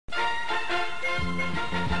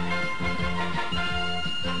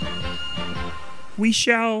We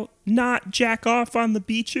shall not jack off on the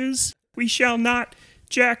beaches. We shall not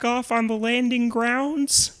jack off on the landing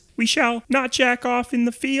grounds. We shall not jack off in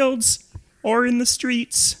the fields or in the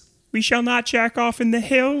streets. We shall not jack off in the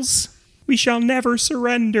hills. We shall never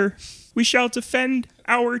surrender. We shall defend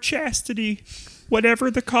our chastity,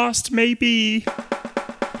 whatever the cost may be.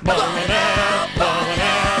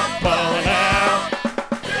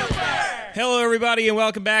 Hello, everybody, and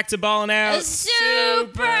welcome back to Ballin' Out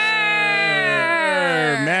Super!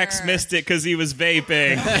 Max missed it because he was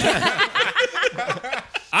vaping.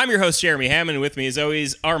 I'm your host, Jeremy Hammond, and with me, as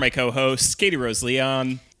always, are my co-hosts, Katie Rose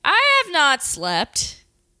Leon. I have not slept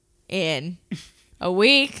in a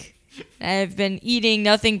week. I've been eating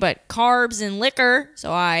nothing but carbs and liquor,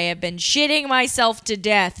 so I have been shitting myself to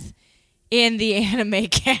death in the anime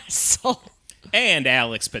castle. And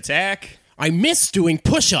Alex Patak. I miss doing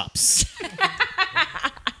push-ups.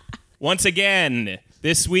 Once again,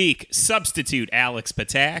 this week, substitute Alex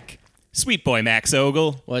Patak, Sweet Boy Max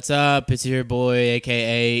Ogle. What's up? It's your boy,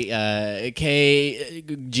 a.k.a. KGJJ,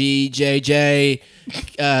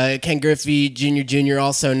 Ken Griffey Jr.,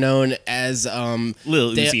 also known as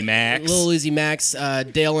Lil Uzi Max. Lil Uzi Max,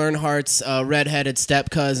 Dale Earnhardt's redheaded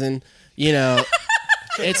step-cousin. You know,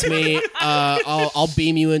 it's me. I'll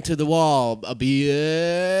beam you into the wall, a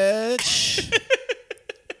bitch.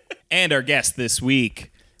 And our guest this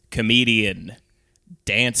week, comedian,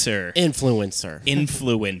 dancer, influencer,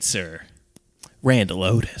 Randall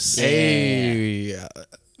Otis. Hey,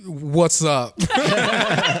 what's up?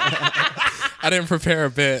 I didn't prepare a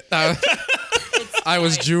bit. I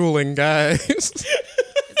was drooling, guys. It's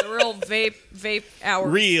a real vape hour.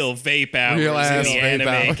 Real vape hours Real in the vape anime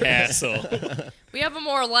hours. castle. We have a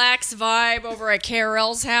more lax vibe over at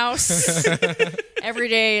KRL's house. Every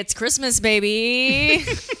day it's Christmas, baby.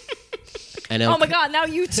 I know. Oh my god, now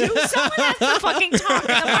you too? Someone has to fucking talk in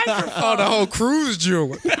the microphone. Oh, the whole crew's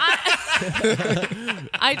drooling.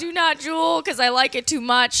 I do not drool because I like it too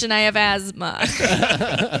much and I have asthma.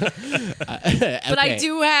 But I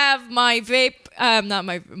do have my vape, not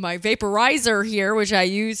my vaporizer here, which I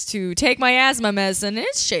use to take my asthma medicine.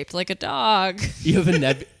 It's shaped like a dog. You have a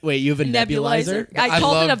nebulizer? I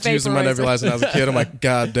called it a loved using my vaporizer. nebulizer when I was a kid. I'm like,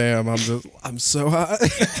 God damn, I'm so high.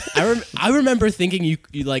 I remember thinking you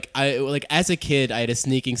as a kid, I had a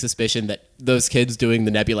sneaking suspicion that those kids doing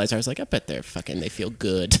the nebulizer, I was like, I bet they feel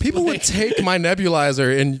good. People would take my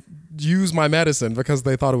nebulizer and use my medicine because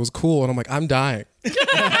they thought it was cool, and I'm like, I'm dying.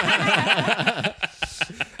 I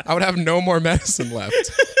would have no more medicine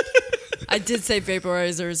left. I did say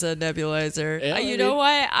vaporizer is a nebulizer. Yeah, You know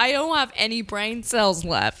what? I don't have any brain cells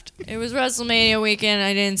left. It was WrestleMania weekend.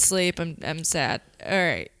 I didn't sleep. I'm sad. All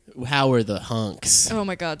right. How are the hunks? Oh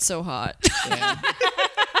my god, so hot.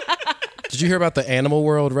 Did you hear about the Animal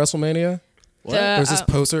World WrestleMania? What? There's this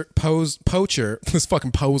poacher, this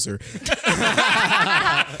fucking poser.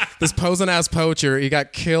 This posing ass poacher, he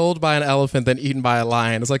got killed by an elephant, then eaten by a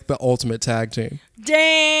lion. It's like the ultimate tag team.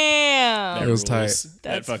 Damn. It was tight. That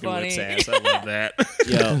That's fucking funny. whips ass. I love that.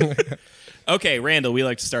 Yo. Okay, Randall, we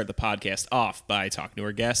like to start the podcast off by talking to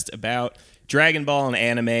our guest about Dragon Ball and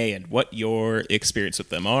anime and what your experience with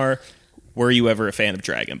them are. Were you ever a fan of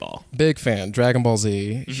Dragon Ball? Big fan. Dragon Ball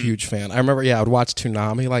Z, huge fan. I remember, I would watch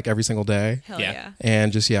Toonami like every single day. Hell Yeah. yeah.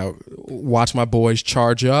 And just, watch my boys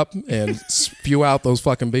charge up and spew out those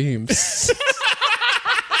fucking beams.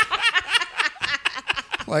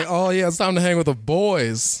 Like, oh yeah, it's time to hang with the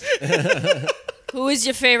boys. Who is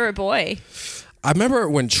your favorite boy? I remember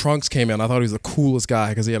when Trunks came in, I thought he was the coolest guy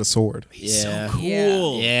because he had a sword. Yeah.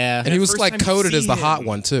 Cool. Yeah. And he was first like time coded as the seeing hot him.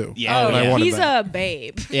 one too. Yeah. And I yeah. wanted He's that. a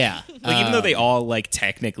babe. Yeah. Like, even though they all, like,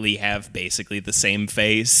 technically have basically the same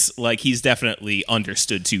face, like, he's definitely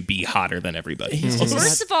understood to be hotter than everybody.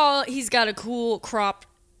 First of all, he's got a cool crop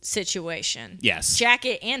situation. Yes.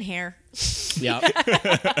 Jacket and hair. Yeah.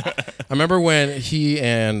 I remember when he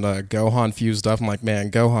and Gohan fused up. I'm like, man,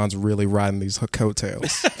 Gohan's really riding these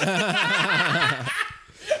coattails.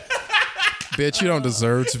 Bitch, you don't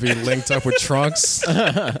deserve to be linked up with Trunks.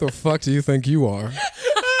 The fuck do you think you are?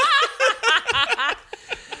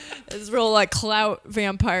 It's real like clout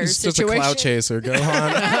vampire He's just a situation. clout chaser.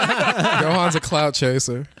 Gohan's a clout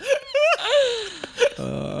chaser.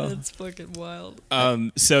 That's fucking wild.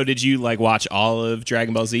 So did you, like, watch all of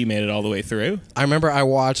Dragon Ball Z, made it all the way through? I remember I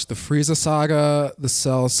watched the Frieza saga, the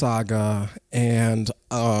Cell saga, and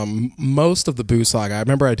most of the Buu saga. I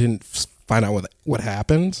remember I didn't find out what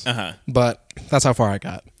happened, but that's how far I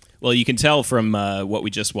got. Well, you can tell from what we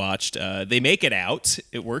just watched. They make it out.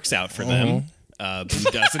 It works out for them.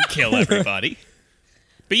 Buu doesn't kill everybody.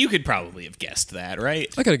 But you could probably have guessed that, right?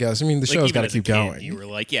 I could have guessed. I mean, the Like, show's even got to as a keep kid, going. You were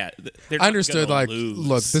like, yeah, they're I not understood, gonna like, lose.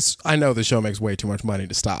 look, I know the show makes way too much money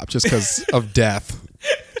to stop just because of death.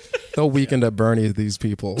 They'll weekend at Bernie these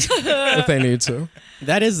people if they need to.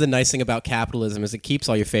 That is the nice thing about capitalism is it keeps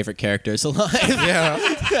all your favorite characters alive. Yeah.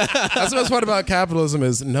 That's the best part about capitalism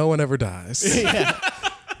is no one ever dies.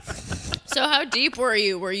 So how deep were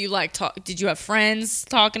you? Were you like, did you have friends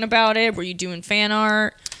talking about it? Were you doing fan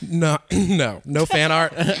art? No fan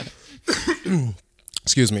art.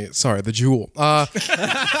 Excuse me. Sorry, the Jewel.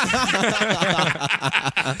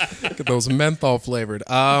 Get those menthol flavored.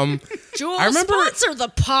 Jewel, I remember- sponsor the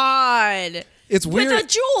pod. It's With weird. a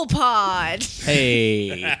Jewel pod.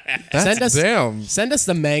 Hey, That's damn. send us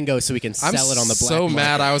the mango so we can I'm sell it on the black so market.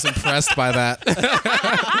 mad. I was impressed by that.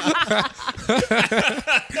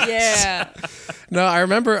 Yeah. No, I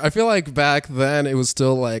remember. I feel like back then it was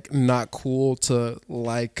still like not cool to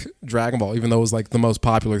like Dragon Ball, even though it was like the most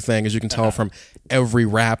popular thing, as you can tell from every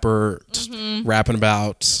rapper rapping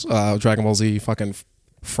about Dragon Ball Z. Fucking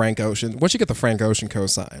Frank Ocean. Once you get the Frank Ocean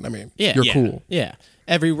cosign, I mean, you're cool. Yeah,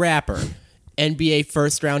 every rapper, NBA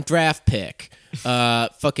first round draft pick,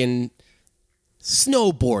 fucking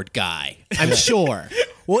snowboard guy. I'm sure.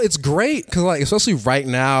 Well, it's great because, like, especially right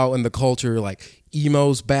now in the culture, like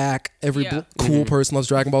emo's back. Every Yeah. cool person loves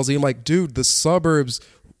Dragon Ball Z. I'm like, dude, the suburbs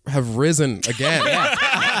have risen again.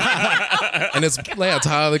 And it's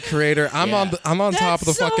Tyler, the Creator. I'm on top of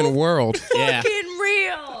the so fucking world. Yeah. Fucking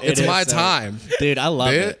real. It's is my so- time. Dude, I love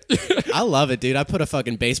Bit. it. I love it, dude. I put a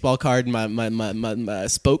fucking baseball card in my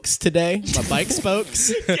spokes today, my bike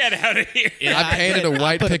spokes. Get out of here. I painted a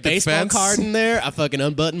white put a picket baseball fence. card in there. I fucking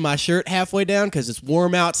unbuttoned my shirt halfway down because it's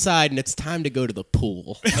warm outside and it's time to go to the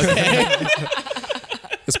pool. Okay?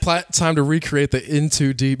 It's time to recreate the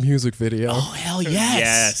Into Deep music video. Oh hell yes.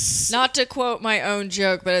 Yes. Not to quote my own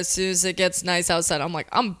joke, but as soon as it gets nice outside, I'm like,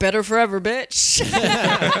 I'm better forever, bitch.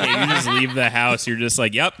 Yeah, you just leave the house. You're just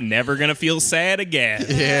like, yep, never gonna feel sad again.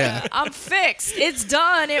 Yeah. I'm fixed. It's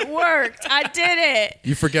done. It worked. I did it.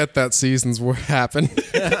 You forget that seasons will happen.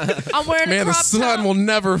 I'm wearing a Man, the crop sun top. will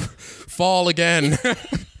never fall again.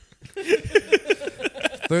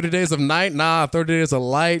 30 days of night? Nah, 30 days of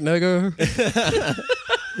light, nigga.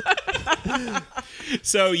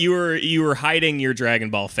 So you were hiding your Dragon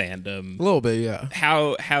Ball fandom. A little bit, yeah.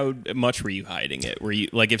 How much were you hiding it? Were you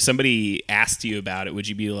like, if somebody asked you about it, would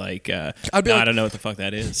you be like, I'd be "No, I like- don't know what the fuck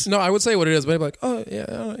that is"? No, I would say what it is, but I'd be like, oh,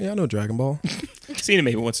 yeah, I know Dragon Ball. Seen it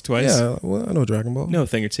maybe once or twice. Yeah, well, I know Dragon Ball. No, a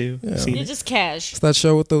thing or two. Seen You're it. just cash. It's that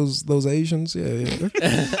show with those Asians? Yeah.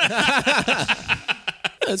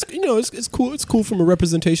 It's cool. It's cool from a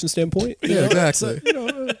representation standpoint. Yeah, exactly.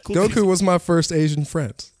 Goku was my first Asian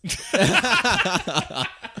friend.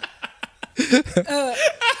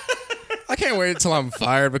 I can't wait until I'm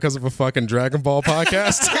fired because of a fucking Dragon Ball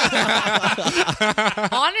podcast.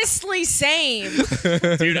 Honestly, same.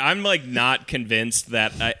 Dude, I'm like not convinced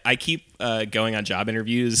that I keep going on job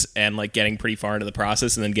interviews and like getting pretty far into the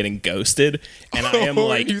process and then getting ghosted. And I am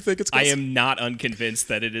like, You think it's I ghosted? am not unconvinced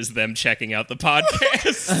that it is them checking out the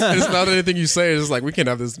podcast. It's not anything you say. It's just like, we can't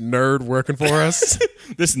have this nerd working for us.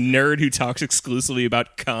 This nerd who talks exclusively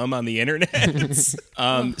about cum on the internet.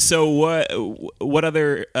 So what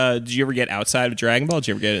other did you ever get outside of Dragon Ball? Did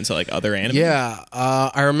you ever get into like other anime? Yeah,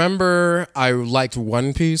 I remember I liked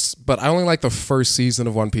One Piece, but I only liked the first season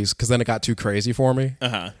of One Piece because then it got too crazy for me.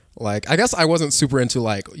 Like, I guess I wasn't super into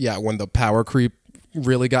like, when the power creep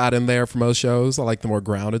really got in there for most shows. I like the more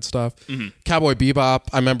grounded stuff. Cowboy Bebop,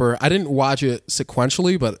 I remember I didn't watch it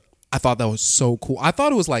sequentially, but I thought that was so cool. I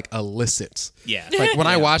thought it was like illicit. Yeah. Like when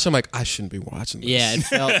I watched, I'm like, I shouldn't be watching this. Yeah,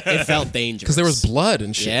 it felt dangerous because there was blood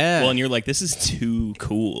and shit. Yeah. Well, and you're like, this is too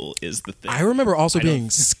cool, is the thing. I remember also being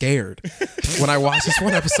scared when I watched this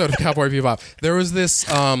one episode of Cowboy Bebop. There was this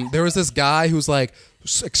guy who's like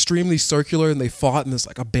extremely circular, and they fought in this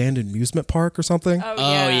like abandoned amusement park or something. Oh,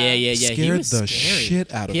 Oh yeah. He Scared was the scary.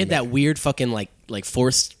 shit out of He had me. that weird fucking like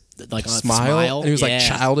forced like smile, and he was like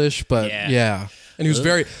childish, but Yeah. yeah. And he was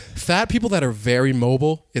very fat. People that are very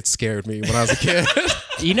mobile, it scared me when I was a kid.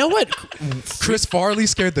 You know what? Chris Farley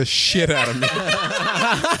scared the shit out of me.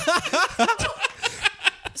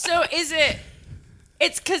 So is it?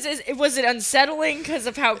 It's because was it unsettling because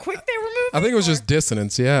of how quick they were moving? I think it was just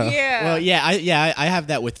dissonance. Yeah. Yeah. Well, I have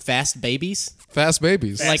that with fast babies. Fast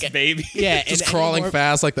babies. Fast like- baby. Yeah, just and crawling anymore-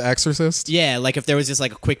 fast like The Exorcist. Yeah, like if there was just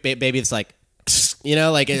like a quick baby that's like,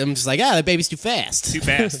 like I'm just like, that baby's too fast. Too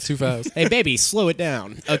fast. Too fast. Hey, baby, slow it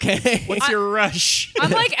down, okay? What's your rush?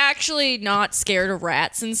 I'm like actually not scared of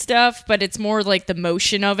rats and stuff, but it's more like the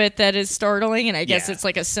motion of it that is startling, and I guess Yeah. it's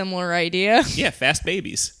like a similar idea. Yeah, fast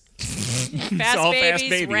babies. Fast all babies, fast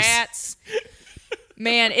babies. rats,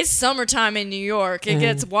 Man, it's summertime in New York. It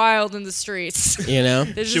gets wild in the streets. You know?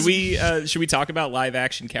 There's Should just- we talk about live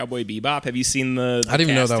action Cowboy Bebop? Have you seen the I didn't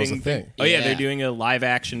even know that was a casting thing. Oh yeah, Yeah. they're doing a live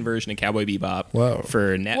action version of Cowboy Bebop Whoa.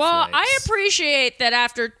 for Netflix. Well, I appreciate that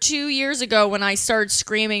after 2 years ago when I started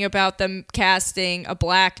screaming about them casting a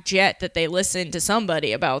black Jet that they listened to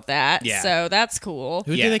somebody about that. Yeah. So that's cool.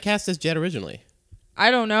 Who Yeah. did they cast as Jet originally? I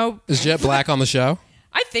don't know. Is Jet Black on the show?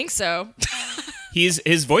 I think so.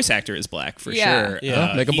 his voice actor is black for Yeah. sure.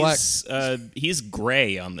 Yeah. Make him black. He's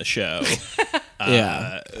gray on the show.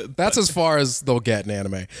 Yeah. That's as far as they'll get in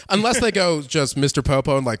anime. Unless they go just Mr.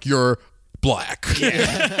 Popo and like, you're black.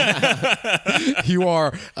 You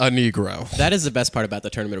are a Negro. That is the best part about the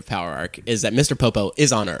Tournament of Power arc is that Mr. Popo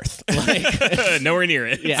is on Earth. Like, Nowhere near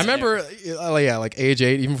it. Yeah. I remember, like age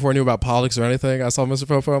 8, even before I knew about politics or anything, I saw Mr.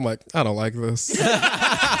 Popo. I'm like, I don't like this.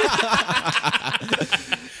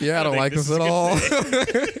 Yeah, I don't like this this is at a all.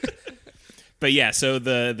 But yeah, so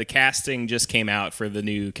the casting just came out for the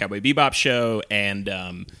new Cowboy Bebop show, and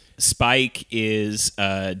Spike is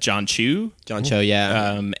John Chu, John Cho,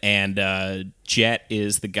 yeah. and Jet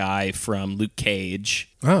is the guy from Luke Cage.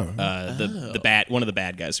 Oh. One of the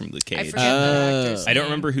bad guys from Luke I Cage. forget that actor's I don't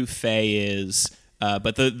name. remember who Faye is.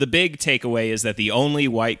 But the big takeaway is that the only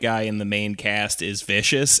white guy in the main cast is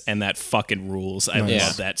Vicious, and that fucking rules. I Nice.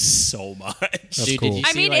 love that so much. Dude, cool. did you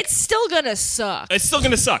I see, mean, like- it's still gonna suck. It's still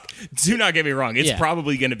gonna suck. Do not get me wrong. It's Yeah.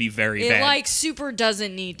 probably gonna be very It bad. like super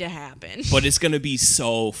doesn't need to happen. But it's gonna be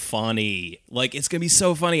so funny. Like, it's gonna be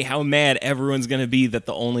so funny how mad everyone's gonna be that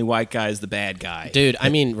the only white guy is the bad guy. Dude, I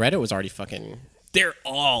mean, Reddit was already fucking. They're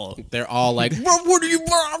all They're all like, what are you?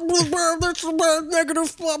 That's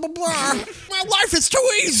negative, blah, blah, blah. My life is too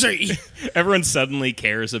easy. everyone suddenly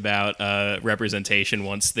cares about representation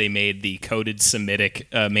once they made the coded Semitic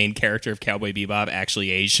main character of Cowboy Bebop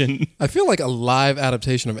actually Asian. I feel like a live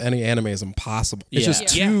adaptation of any anime is impossible. It's Yeah. just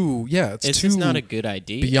too, it's It's too just not a good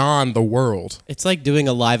idea. beyond the world It's like doing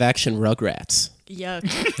a live action Rugrats.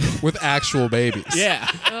 Yuck. with actual babies. Yeah.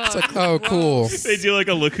 It's like, oh, cool. They do like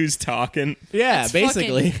a look who's talking. Yeah, It's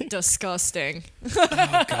basically. fucking disgusting.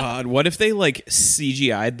 God, what if they like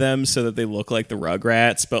CGI'd them so that they look like the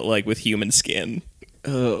Rugrats, but like with human skin?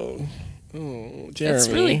 Oh, It's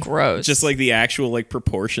Jeremy. really gross. Just like the actual like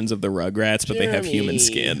proportions of the Rugrats, but they have human Jeremy.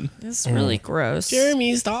 skin, it's really gross.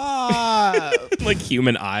 Jeremy, stop. like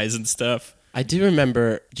human eyes and stuff. I do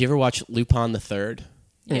remember. Do you ever watch Lupin the Third?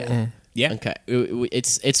 Yeah. Yeah. Okay,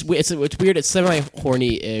 it's weird. It's semi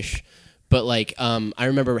horny-ish, but like I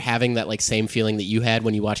remember having that like same feeling that you had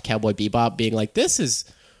when you watched Cowboy Bebop, being like, "This is,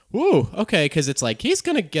 woo, okay," because it's like he's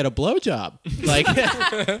gonna get a blowjob. Like,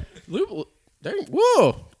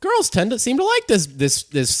 whoa, girls tend to seem to like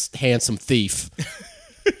this handsome thief.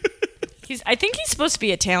 I think he's supposed to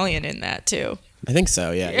be Italian in that too. I think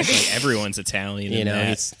so. Yeah, Like, everyone's Italian. you in know,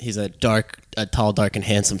 that. he's a tall, dark, and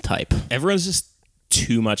handsome type. Everyone's just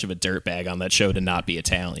too much of a dirtbag on that show to not be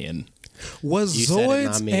Italian. Was You said it,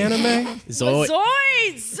 not Zoids me. anime? Zoids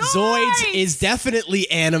is definitely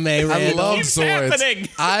anime. I Randall. love Keeps Zoids. happening.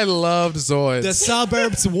 I loved Zoids. The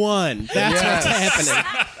suburbs won. That's Yes. what's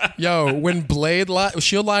happening. Yo, when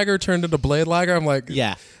Shield Liger turned into Blade Liger, I'm like,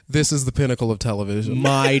 Yeah. this is the pinnacle of television.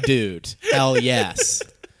 My dude. Hell yes.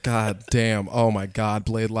 God damn. Oh my God,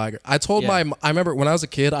 Blade Liger. I told Yeah. I remember when I was a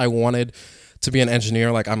kid, I wanted to be an engineer.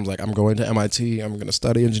 I'm going to MIT. I'm going to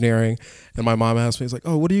study engineering. And my mom asked me, "He's like,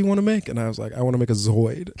 oh, what do you want to make?" And I was like, I want to make a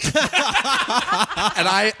Zoid. And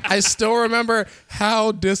I still remember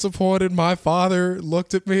how disappointed my father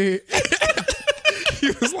looked at me.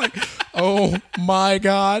 He was like, oh my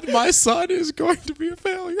God, my son is going to be a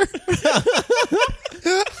failure.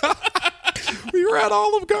 We were at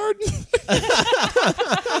Olive Garden.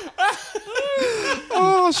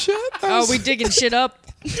 Oh shit. Oh, we digging shit up.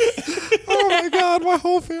 Oh my God, my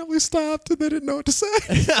whole family stopped and they didn't know what to say.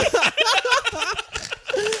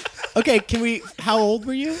 Okay, how old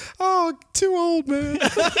were you? Oh, too old, man.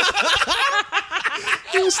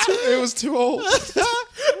 It was too old.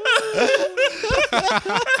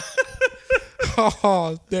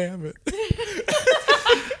 Oh, damn it.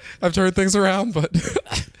 I've turned things around, but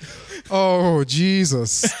oh,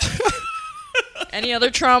 Jesus. Any other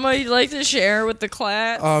trauma you'd like to share with the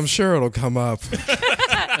class? I'm sure it'll come up.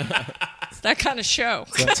 It's that kind of show.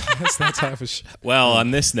 It's that type of shit. Well,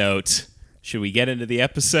 on this note, should we get into the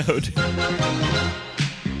episode?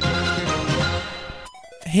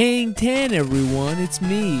 Hang 10, everyone. It's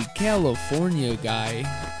me, California guy.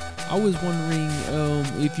 I was wondering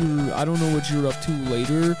if I don't know what you're up to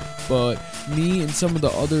later, but me and some of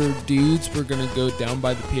the other dudes were gonna go down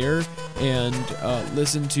by the pier and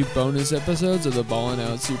listen to bonus episodes of the Ballin'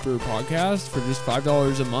 Out Super podcast for just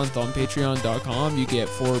 $5 a month on patreon.com. You get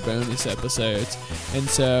 4 bonus episodes. And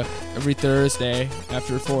so every Thursday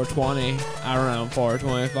after 420, around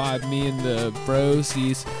 425, me and the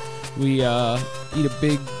brosies, we eat a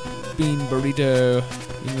big bean burrito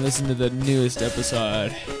and listen to the newest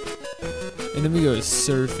episode. And then we go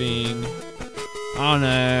surfing. I don't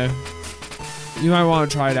know. You might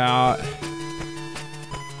want to try it out.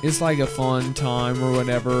 It's like a fun time or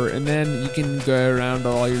whatever. And then you can go around to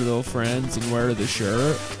all your little friends and wear the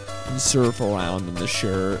shirt and surf around in the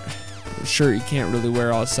shirt. The shirt you can't really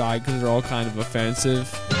wear outside because they're all kind of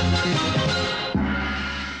offensive.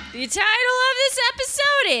 The title of this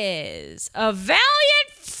episode is A Valiant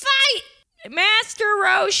Fight! Master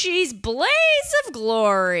Roshi's Blaze of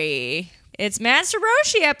Glory. It's Master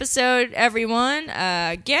Roshi episode, everyone.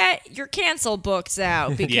 Get your cancel books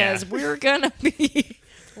out because we're gonna be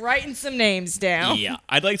writing some names down. Yeah,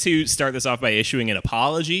 I'd like to start this off by issuing an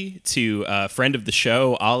apology to a friend of the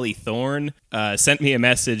show, Ollie Thorne. Sent me a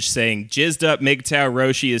message saying, "Jizzed up MGTOW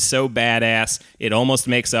Roshi is so badass, it almost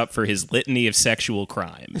makes up for his litany of sexual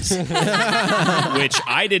crimes." Which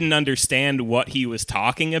I didn't understand what he was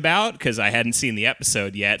talking about because I hadn't seen the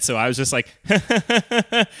episode yet. So I was just like,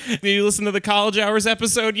 "Did you listen to the College Hours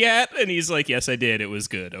episode yet?" And he's like, "Yes, I did. It was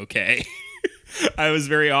good. Okay." I was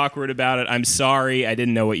very awkward about it. I'm sorry. I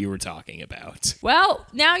didn't know what you were talking about. Well,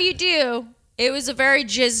 now you do. It was a very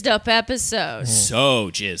jizzed up episode.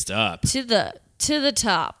 So jizzed up. To the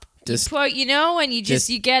top. Just- Quote, when you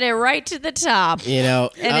you get it right to the top. And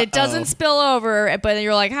it doesn't spill over, but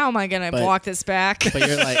you're like, how am I going to walk this back? But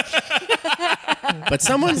you're like, but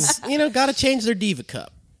someone's, got to change their Diva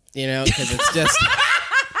Cup, because it's just.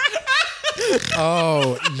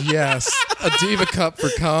 Oh, yes. A Diva Cup for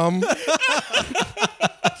cum. Do you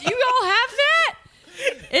all have that?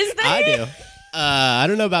 Is that I do. I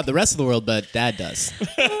don't know about the rest of the world, but Dad does.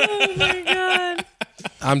 Oh my God.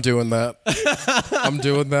 I'm doing that. I'm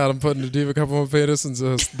putting a Diva Cup on my penis and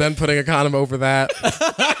just then putting a condom over that.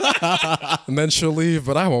 And then she'll leave,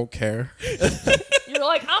 but I won't care. You're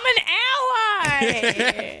like, I'm an ally.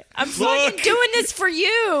 I'm fucking doing this for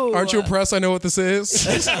you. Aren't you impressed I know what this is?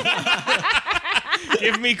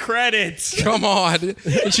 Give me credit. Come on.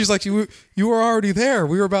 And she's like, you were already there.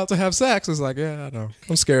 We were about to have sex. I was like, yeah, I know.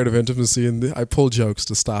 I'm scared of intimacy, and I pull jokes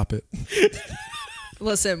to stop it.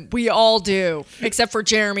 Listen, we all do, except for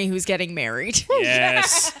Jeremy, who's getting married.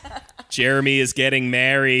 Yes. Jeremy is getting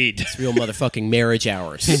married. It's real motherfucking marriage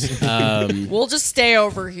hours. We'll just stay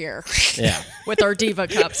over here Yeah. with our Diva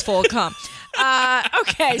Cups full of cum.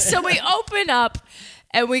 Okay, so we open up,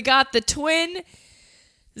 and we got the twin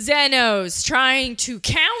Zenos trying to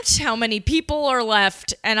count how many people are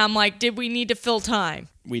left, and I'm like, did we need to fill time?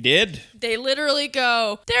 We did. They literally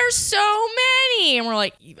go, there's so many, and we're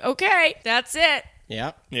like, okay, that's it.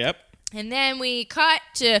 Yep. And then we cut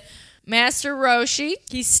to Master Roshi.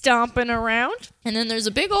 He's stomping around. And then there's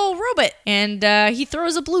a big old robot. And he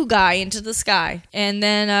throws a blue guy into the sky. And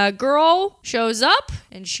then a girl shows up.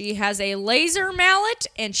 And she has a laser mallet.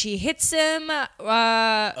 And she hits him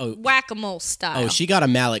whack-a-mole style. Oh, she got a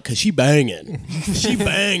mallet because she banging. She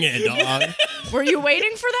banging, dog. Were you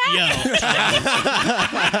waiting for that?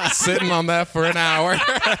 Yo. Sitting on that for an hour.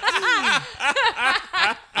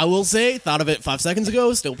 I will say, thought of it 5 seconds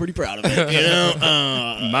ago, still pretty proud of it.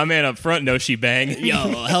 My man up front knows she bang.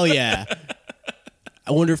 Yo, hell yeah.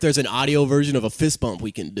 I wonder if there's an audio version of a fist bump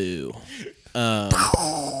we can do. I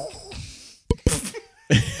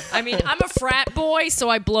mean, I'm a frat boy, so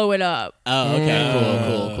I blow it up. Oh,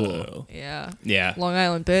 okay. Cool. Yeah. Yeah. Long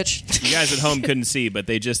Island, bitch. You guys at home couldn't see, but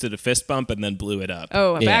they just did a fist bump and then blew it up.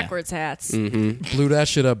 Oh, Yeah. backwards hats. Blew that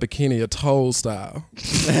shit up Bikini Atoll style.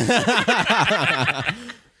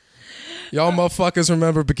 Y'all motherfuckers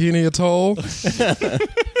remember Bikini Atoll?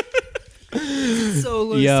 So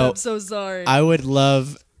loose. Yo. I'm so sorry. I would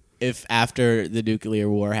love if after the nuclear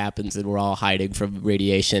war happens and we're all hiding from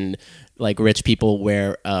radiation, like rich people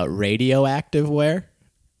wear radioactive wear.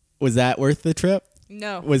 Was that worth the trip?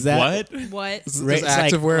 no. Was that What? Is It's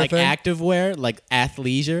active wear a like thing? active wear, like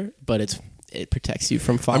athleisure, but it protects you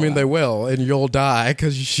from I fallout. mean, they will, and you'll die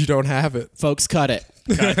because you don't have it. Folks, cut it.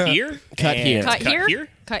 Cut here? Cut and here. Cut here? here?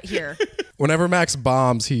 Cut here. Whenever Max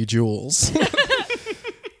bombs, he jewels.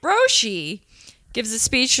 Roshi gives a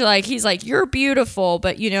speech like, he's like, you're beautiful,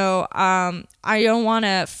 but I don't want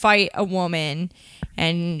to fight a woman.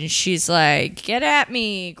 And she's like, get at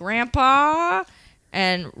me, grandpa.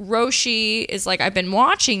 And Roshi is like, I've been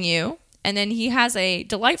watching you. And then he has a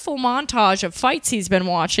delightful montage of fights he's been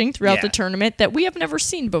watching throughout Yeah. the tournament that we have never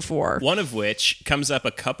seen before. One of which comes up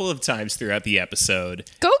a couple of times throughout the episode.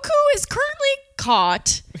 Goku is currently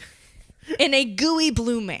caught in a gooey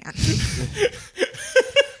blue man.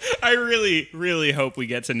 I really, really hope we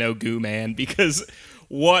get to know Goo Man because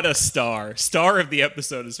what a star. Star of the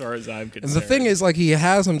episode as far as I'm concerned. And the thing is, like, he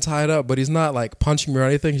has him tied up, but he's not like punching me or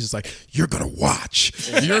anything. He's just like, "You're gonna watch.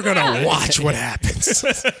 You're gonna watch what happens."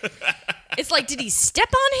 It's like, did he step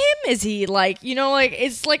on him? Is he like, like,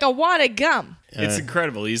 it's like a wad of gum. It's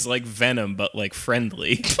incredible. He's like Venom, but like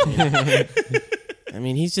friendly. I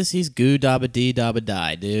mean, he's goo dabba dee dabba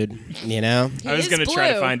die, dude. You know? I was is going to try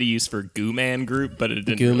to blue. find a use for Goo Man Group, but it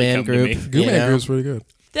didn't Goo really Man come Group. to me. Goo You Man know? Group's pretty good.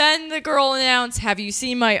 Then the girl announced, "Have you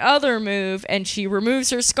seen my other move?" And she removes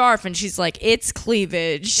her scarf and she's like, "It's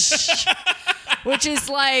cleavage." Which is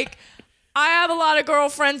like, I have a lot of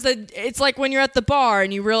girlfriends that it's like when you're at the bar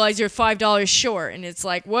and you realize you're $5 short and it's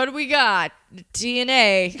like, what do we got?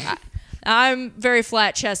 DNA. I'm very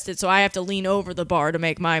flat chested, so I have to lean over the bar to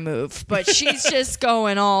make my move. But she's just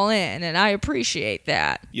going all in, and I appreciate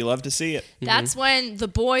that. You love to see it. That's when the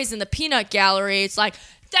boys in the peanut gallery, it's like,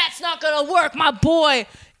 that's not gonna work. My boy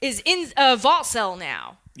is in a vault cell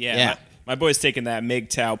now. Yeah. Yeah. My boy's taking that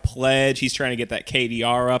MGTOW pledge. He's trying to get that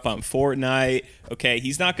KDR up on Fortnite. Okay,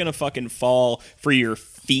 he's not going to fucking fall for your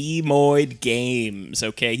femoid games,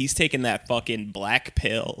 okay? He's taking that fucking black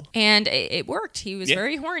pill. And it worked. He was Yeah.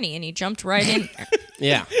 very horny, and he jumped right in.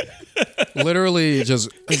 Yeah. Literally, just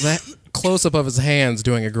that close up of his hands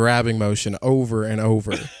doing a grabbing motion over and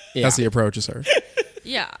over Yeah. as he approaches her.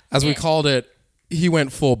 Yeah. As we And- called it, he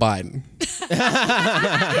went full Biden.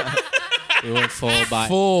 We went full by.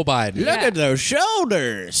 Full Biden. Look at those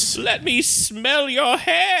shoulders. Let me smell your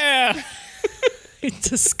hair. It's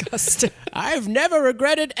disgusting. I've never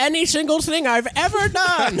regretted any single thing I've ever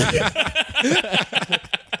done.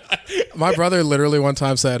 My brother literally one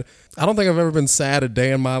time said, "I don't think I've ever been sad a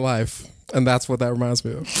day in my life." And that's what that reminds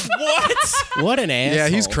me of. What? What an asshole. Yeah,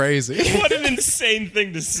 he's crazy. What an insane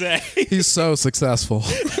thing to say. He's so successful.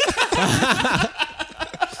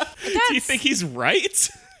 Do you think he's right?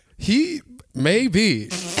 He may be.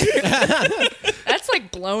 That's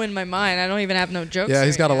like blowing my mind. I don't even have no jokes. Yeah,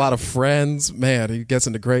 he's right got a now. lot of friends. Man, he gets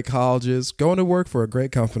into great colleges, going to work for a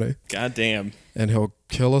great company, God damn. and he'll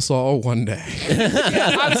kill us all one day.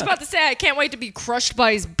 I was about to say, I can't wait to be crushed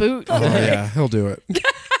by his boot. Oh, yeah, he'll do it.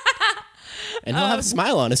 And he'll have a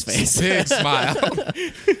smile on his face. Big smile.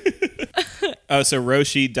 Oh, so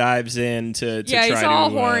Roshi dives in to Yeah, try he's all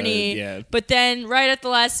to, horny. yeah. But then, right at the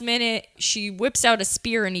last minute, she whips out a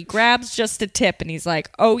spear and he grabs just a tip and he's like,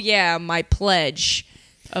 "Oh yeah, my pledge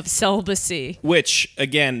of celibacy." Which,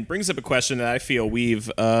 again, brings up a question that I feel we've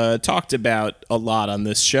talked about a lot on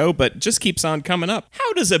this show, but just keeps on coming up.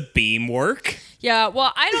 How does a beam work? Yeah,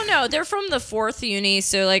 well, I don't know. They're from the 4th uni,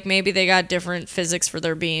 so like maybe they got different physics for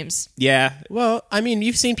their beams. Yeah. Well, I mean,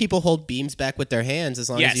 you've seen people hold beams back with their hands as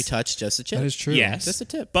long Yes. as you touch just a chip. That is true. Yes. Just a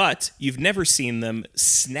tip. But you've never seen them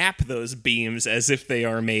snap those beams as if they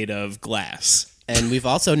are made of glass. And we've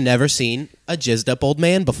also never seen a jizzed up old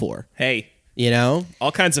man before. Hey, You know?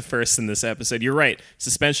 all kinds of firsts in this episode. You're right.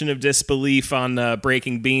 Suspension of disbelief on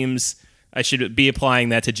breaking beams. I should be applying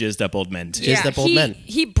that to jizzed up old men, too. Jizzed up old men.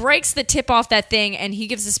 He breaks the tip off that thing and he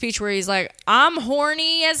gives a speech where he's like, "I'm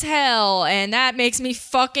horny as hell and that makes me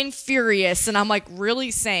fucking furious." And I'm like,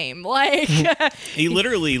 really same. Like, He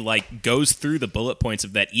literally like goes through the bullet points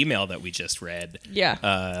of that email that we just read.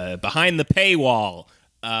 Yeah. Behind the paywall,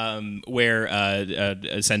 where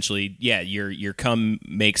essentially, yeah, your cum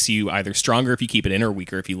makes you either stronger if you keep it in or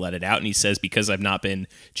weaker if you let it out. And he says, because I've not been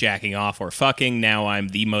jacking off or fucking, now I'm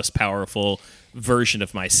the most powerful version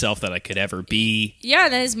of myself that I could ever be. Yeah,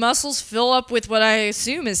 and then his muscles fill up with what I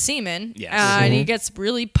assume is semen. Yes. And he gets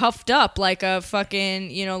really puffed up like a fucking,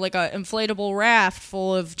 like a inflatable raft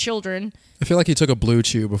full of children. I feel like he took a blue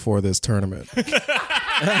chew before this tournament.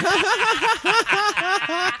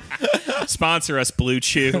 Sponsor us, Blue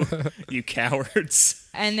Chew, you cowards.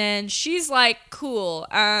 And then she's like, "Cool.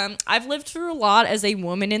 I've lived through a lot as a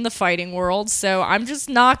woman in the fighting world, so I'm just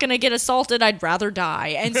not going to get assaulted. I'd rather die."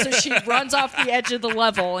 And so she runs off the edge of the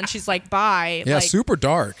level and she's like, "Bye." Yeah, Like, super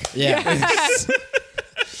dark. Yeah.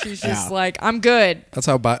 she's just like, "I'm good." That's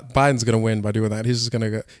how Biden's going to win by doing that. He's just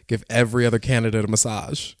going to give every other candidate a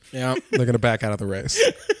massage. Yeah. They're going to back out of the race.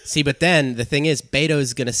 See, but then the thing is,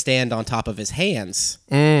 Beto's going to stand on top of his hands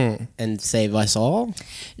and save us all.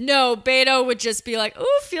 No, Beto would just be like,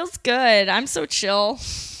 "Ooh, feels good. I'm so chill."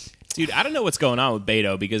 Dude, I don't know what's going on with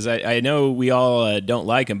Beto because I know we all don't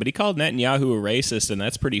like him, but he called Netanyahu a racist, and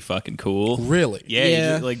that's pretty fucking cool. Really?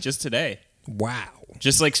 Yeah, Yeah. Just today. Wow.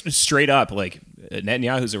 Just like straight up, like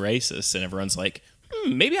Netanyahu's a racist, and everyone's like,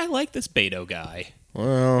 maybe I like this Beto guy.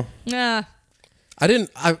 Well, Nah.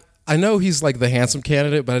 I know he's like the handsome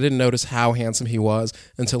candidate, but I didn't notice how handsome he was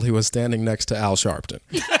until he was standing next to Al Sharpton.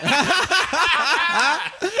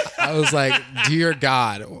 I was like, dear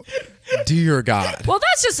God. Dear God. Well,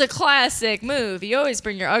 that's just a classic move. You always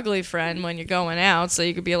bring your ugly friend when you're going out, so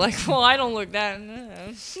you could be like, well, I don't look that.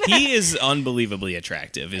 He is unbelievably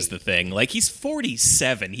attractive, is the thing. Like, he's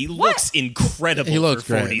 47. He looks incredible He looks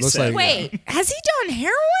for great. 47. Looks like- Wait, has he done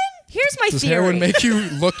heroin? Here's my Does theory. heroin make you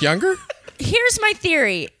look younger? Here's my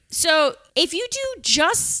theory. So if you do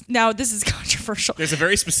just now, this is controversial. There's a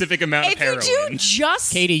very specific amount of If you heroin. do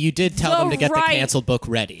just Katie, you did tell them to get the canceled book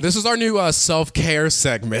ready. This is our new self-care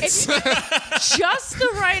segment. just the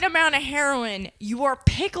right amount of heroin, you are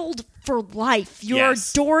pickled for life. You are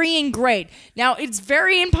Yes. Dorian Gray. Now, it's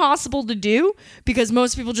very impossible to do because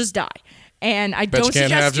most people just die. And I Bet don't you can't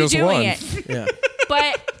suggest have you just doing one. it. Yeah.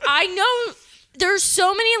 But I know there's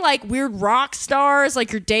so many like weird rock stars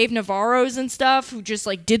like your Dave Navarros and stuff who just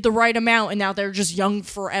like did the right amount and now they're just young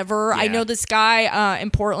forever. I Yeah. know this guy in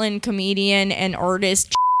Portland, comedian and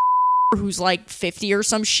artist who's like 50 or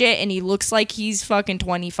some shit and he looks like he's fucking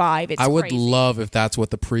 25. It's I would crazy. love if that's what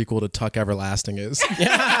the prequel to Tuck Everlasting is.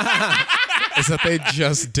 Is that they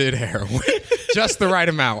just did heroin. Just the right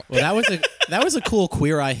amount. Well, that was a cool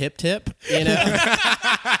Queer Eye hip tip, you know.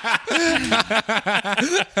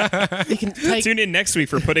 You can take, Tune in next week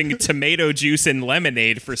for putting tomato juice in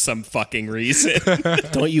lemonade for some fucking reason.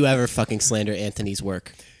 don't you ever fucking slander Anthony's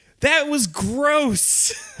work. That was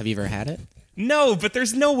gross. Have you ever had it? No, but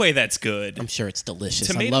there's no way that's good. I'm sure it's delicious.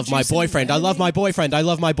 I Tomato love my juice and boyfriend. I love my boyfriend. I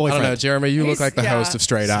love my I boyfriend. don't know, Jeremy. You look like the yeah. host of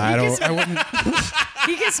Straight Eye. I wouldn't.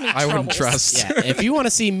 He gives me I wouldn't troubles. trust. Yeah, if you want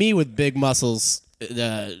to see me with big muscles,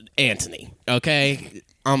 Anthony, okay,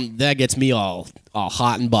 that gets me all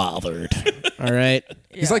hot and bothered. All right,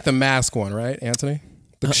 He's like the mask one, right, Anthony?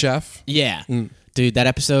 The chef. yeah. Dude, that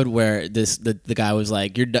episode where the guy was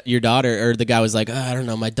like, your daughter, or the guy was like, I don't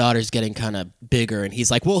know, my daughter's getting kind of bigger, and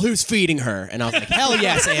he's like, well, who's feeding her? And I was like, hell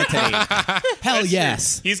yes, Anthony, hell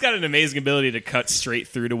yes. He's got an amazing ability to cut straight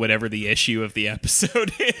through to whatever the issue of the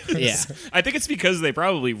episode is. Yeah. I think it's because they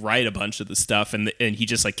probably write a bunch of the stuff and he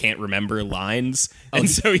just like can't remember lines, and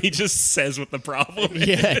so he just says what the problem is.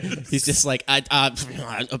 Yeah, he's just like, a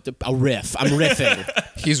riff. I'm riffing.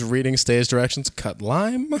 He's reading stage directions. Cut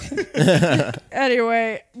lime.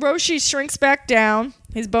 Anyway, Roshi shrinks back down.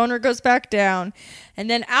 His boner goes back down. And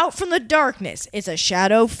then out from the darkness is a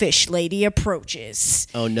shadow fish lady approaches.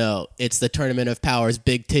 Oh no, it's the Tournament of Power's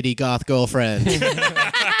big titty goth girlfriend.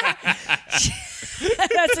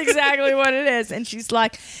 That's exactly what it is. And she's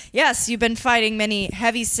like, yes, you've been fighting many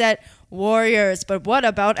heavy-set warriors, but what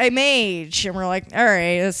about a mage? And we're like, all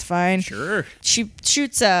right, that's fine. Sure. She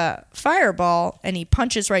shoots a fireball, and he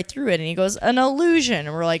punches right through it, and he goes, an illusion.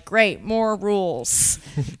 And we're like, great, more rules.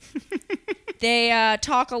 They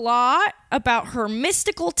talk a lot about her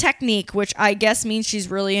mystical technique, which I guess means she's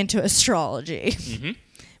really into astrology.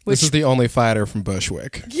 This is the only fighter from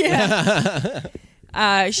Bushwick. Yeah.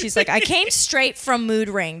 She's like, I came straight from Mood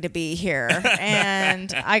Ring to be here,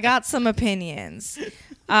 and I got some opinions.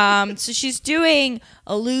 So she's doing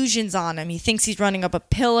illusions on him. He thinks he's running up a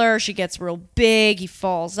pillar. She gets real big. He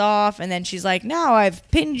falls off, and then she's like, now I've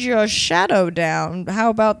pinned your shadow down. How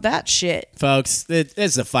about that shit? Folks,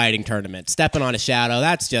 it's a fighting tournament. Stepping on a shadow,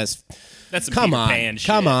 that's just... That's some Come Peter on, Pan shit.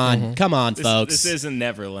 come on, come on, This, folks. this isn't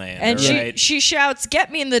Neverland. And all right? she shouts, get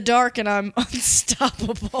me in the dark, and I'm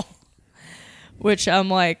unstoppable. Which I'm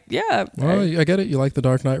like, yeah. Well, I get it. You like The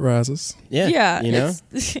Dark Knight Rises. yeah, you know.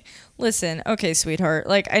 it's- listen, okay, sweetheart.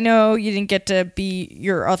 Like, I know you didn't get to be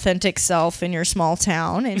your authentic self in your small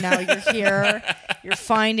town, and now you're here. You're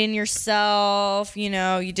finding yourself. You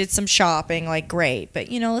know, you did some shopping. Like, great, but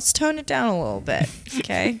you know, let's tone it down a little bit,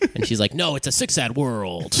 okay? And she's like, no, it's a six-ad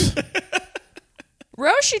world.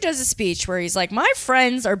 Roshi does a speech where he's like, my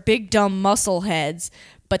friends are big dumb muscle heads,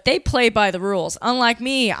 but they play by the rules. Unlike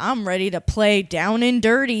me, I'm ready to play down and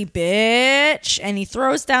dirty, bitch. And he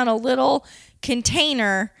throws down a little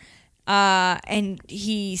container and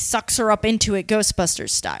he sucks her up into it Ghostbusters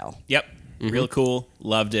style. Yep. Real cool.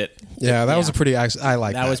 Loved it. Yeah, that was a pretty. I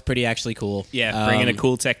like that. That was pretty actually cool. Yeah, bringing a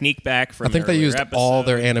cool technique back from I think they earlier used all episode.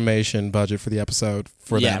 their animation budget for the episode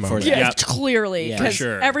for Yeah, that for moment. that. Yeah, Yep. clearly. Yeah. Because For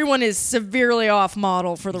sure. everyone is severely off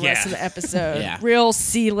model for the rest Yeah. of the episode. Yeah. Real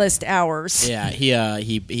C-list hours. Yeah, he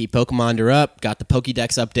Pokemon'd her up, got the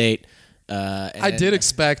Pokédex update. I did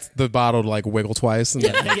expect the bottle to like wiggle twice, and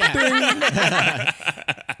then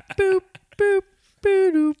Boop, boop,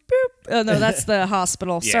 boop, boop, boop. Oh, no, that's the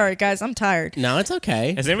hospital. Yeah. Sorry, guys. I'm tired. No, it's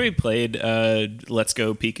okay. Has anybody played Let's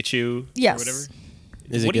Go Pikachu? Yes. Or whatever?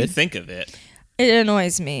 Is it What do you good? think of it? It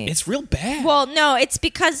annoys me. It's real bad. Well, no, it's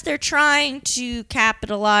because they're trying to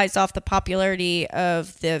capitalize off the popularity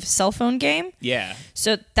of the cell phone game. yeah.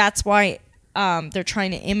 So that's why they're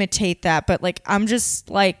trying to imitate that. But, like, I'm just,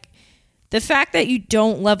 like, the fact that you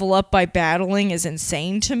don't level up by battling is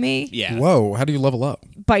insane to me. Yeah. Whoa, how do you level up?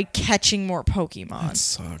 By catching more Pokemon.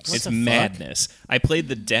 Sucks. It's madness. I played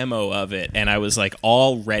the demo of it and I was like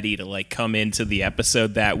all ready to like come into the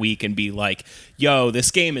episode that week and be like, yo,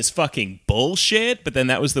 this game is fucking bullshit. But then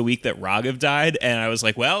that was the week that Raghav died and I was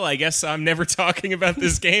like, well, I guess I'm never talking about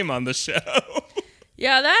this game on the show.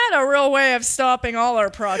 Yeah, that had a real way of stopping all our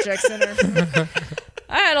projects in her.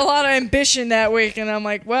 I had a lot of ambition that week, and I'm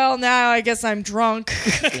like, well, now I guess I'm drunk.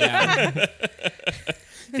 Yeah.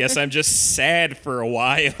 Guess I'm just sad for a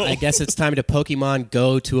while. I guess it's time to Pokemon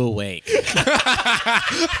Go to Awake.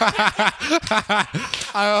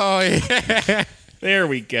 Oh, yeah. There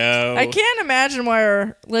we go. I can't imagine why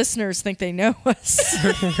our listeners think they know us.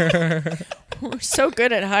 We're so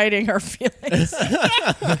good at hiding our feelings.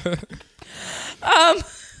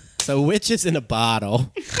 So witches in a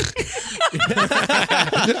bottle.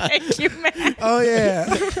 Thank you, man. Oh, yeah.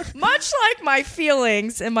 Much like my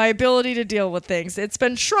feelings and my ability to deal with things, it's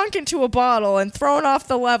been shrunk into a bottle and thrown off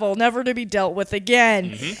the level, never to be dealt with again.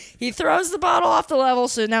 He throws the bottle off the level,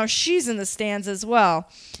 so now she's in the stands as well.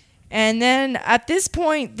 And then at this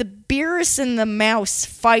point, the Beerus and the mouse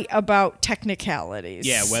fight about technicalities.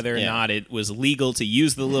 Yeah, whether or Yeah. not it was legal to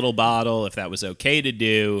use the little bottle, if that was okay to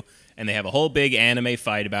do. And they have a whole big anime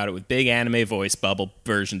fight about it with big anime voice bubble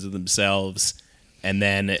versions of themselves. And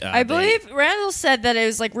then I believe Randall said that it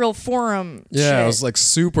was like real forum Yeah, shit. it was like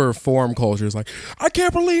super forum culture. It's like, I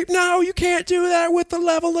can't believe, no, you can't do that with the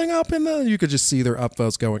leveling up in the... You could just see their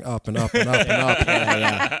upvotes going up and up and up and up.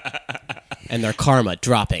 Yeah. And their karma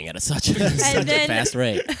dropping at such a then- fast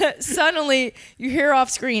rate. Suddenly you hear off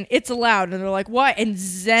screen, it's allowed. And they're like, what? And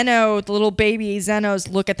Zeno, the little baby Zenos,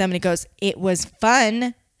 look at them and he goes, it was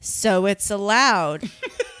fun, so it's allowed,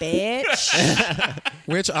 bitch.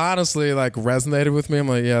 Which honestly, like, resonated with me. I'm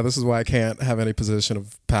like, yeah, this is why I can't have any position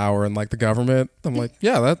of power in, like, the government. I'm like,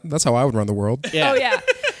 yeah, that's how I would run the world. Yeah. Oh, yeah.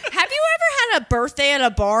 Have you ever had a birthday at a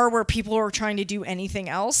bar where people were trying to do anything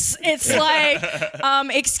else? It's like,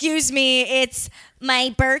 excuse me, it's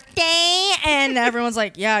my birthday. And everyone's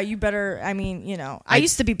like, yeah, you better, I mean, you know, I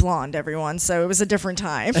used to be blonde, everyone, so it was a different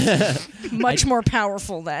time. Much more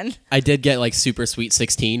powerful then. I did get like super Sweet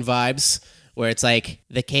 16 vibes where it's like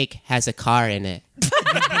the cake has a car in it.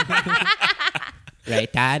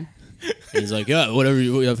 Right, Dad? And he's like, yeah, whatever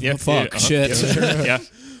you fuck, shit. Yeah, sure, yeah.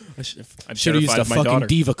 I'm Should have used terrified a of my fucking daughter.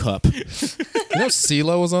 diva cup. You know,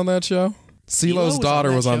 CeeLo was on that show? CeeLo's was daughter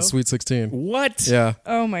on that was on show? Sweet 16. What? Yeah.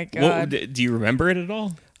 Oh, my What, God. do you remember it at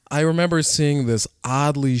all? I remember seeing this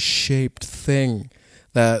oddly shaped thing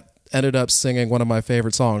that ended up singing one of my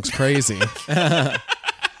favorite songs, Crazy.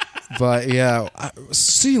 But yeah,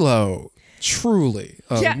 CeeLo, truly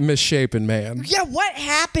a Yeah. misshapen man. Yeah, what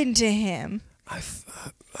happened to him?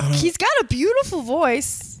 He's got a beautiful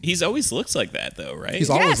voice. He's always looks like that, though, right? He's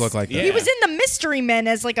Yes. always looked like that. Yeah. He was in the Mystery Men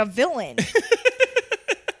as like a villain.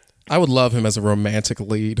 I would love him as a romantic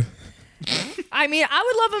lead. I mean, I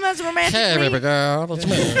would love him as a romantic lead. girl, it's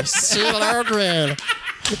me, CeeLo Green.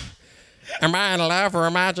 Am I in love or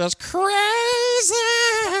am I just crazy?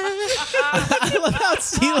 I love how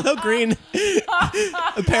CeeLo Green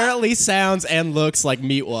apparently sounds and looks like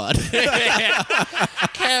Meatwad.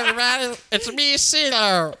 Hey everybody, it's me,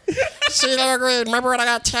 CeeLo. CeeLo Green. Remember when I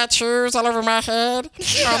got tattoos all over my head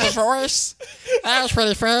on the voice? That was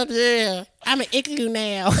pretty fun, yeah. I'm an igloo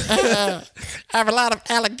now. I have a lot of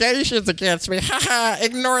allegations against me. Haha,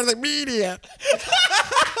 ignore the media.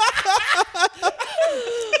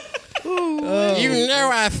 You know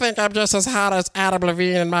I think I'm just as hot as Adam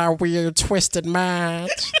Levine in my weird, twisted mind.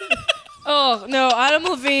 Oh no, Adam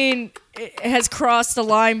Levine has crossed the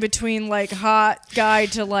line between like hot guy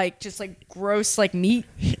to like just like gross like meat.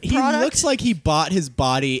 He product. looks like he bought his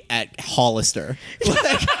body at Hollister.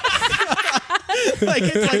 Like He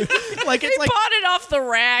it's like bought it off the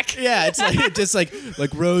rack. yeah, it's like just like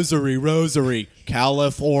Rosary,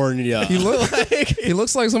 California. He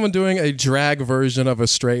looks like someone doing a drag version of a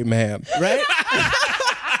straight man. right?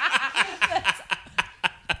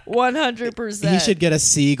 100%. He should get a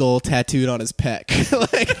seagull tattooed on his pec,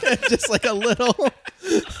 like just like a little,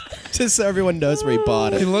 just so everyone knows where he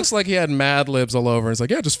bought He it. looks like he had Mad Libs all over. He's like,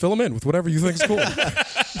 yeah, just fill him in with whatever you think is cool.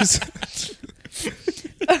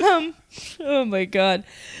 Oh my god.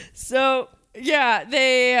 So yeah,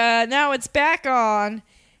 they now it's back on,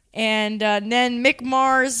 And then Mick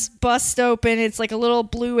Mars busts open. It's like a little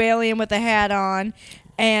blue alien with a hat on.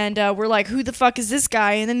 And we're like, who the fuck is this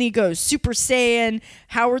guy? And then he goes, Super Saiyan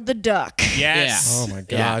Howard the Duck. Yes. Oh my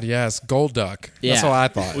God, yes, Gold Duck. Yeah. That's what I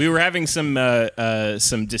thought. We were having some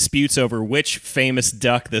disputes over which famous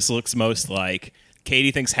duck this looks most like.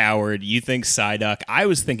 Katie thinks Howard. You think Psyduck. I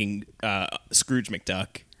was thinking Scrooge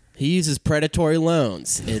McDuck. He uses predatory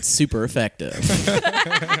loans. It's super effective.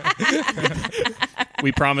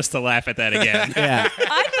 We promised to laugh at that again. Yeah.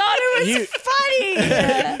 I thought it was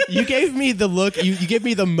funny. You gave me the look. You give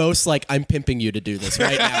me the most like I'm pimping you to do this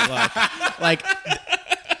right now. Look. Like,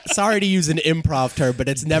 sorry to use an improv term, but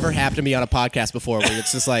it's never happened to me on a podcast before where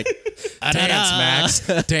it's just like, Dance,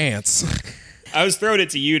 Max. Dance. I was throwing it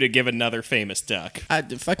to you to give another famous duck.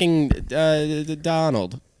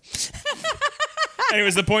 Donald.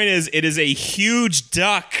 Anyways, the point is, it is a huge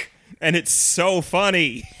duck, and it's so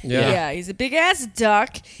funny. Yeah, he's a big ass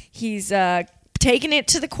duck. He's taking it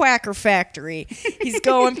to the Quacker Factory. He's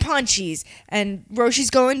going punchies, and Roshi's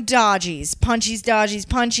going dodgies. Punchies, dodgies,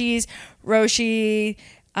 punchies. Roshi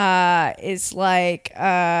is like,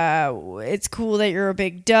 it's cool that you're a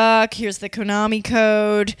big duck. Here's the Konami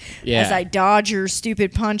code Yeah. as I dodge your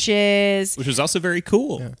stupid punches. Which was also very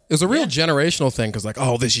cool. It was a real generational thing because, like,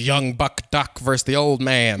 oh, this young buck duck versus the old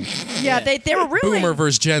man. Yeah, they were really... Boomer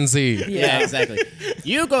versus Gen Z. Yeah, exactly.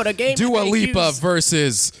 You go to game. Dua Lipa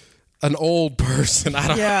versus an old person. I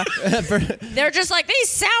don't Yeah. They're just like,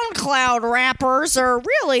 these SoundCloud rappers are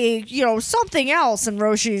really, something else. And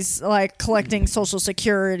Roshi's like collecting Social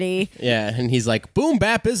Security. Yeah, and he's like, boom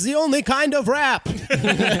bap is the only kind of rap.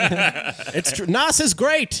 It's true. Nas is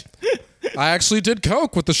great. I actually did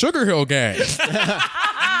coke with the Sugar Hill Gang.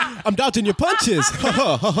 I'm dodging your punches.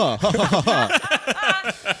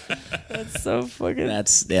 That's so fucking...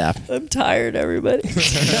 Yeah. I'm tired, everybody.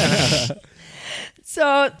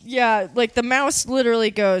 So, yeah, like the mouse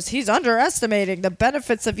literally goes, he's underestimating the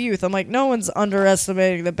benefits of youth. I'm like, no one's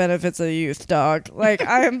underestimating the benefits of youth, dog. Like,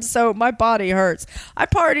 my body hurts. I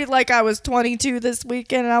partied like I was 22 this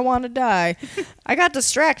weekend and I want to die. I got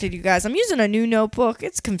distracted, you guys. I'm using a new notebook.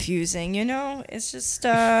 It's confusing, It's just,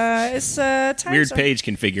 times Weird are- page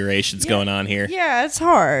configurations going on here. Yeah, it's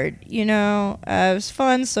hard, It was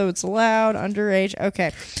fun, so it's loud, underage.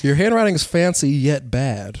 Okay. Your handwriting is fancy yet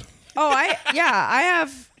bad. Oh, I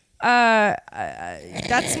have.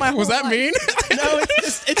 That's my. Was whole that life. mean? No,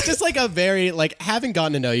 it's just like a very, like, having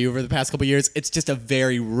gotten to know you over the past couple years, it's just a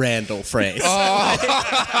very Randall phrase.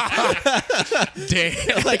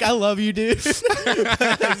 Damn. Like, I love you, dude. It's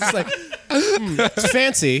just like, it's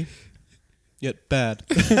fancy, yet bad.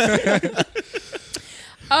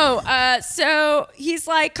 So he's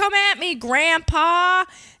like, "Come at me, Grandpa,"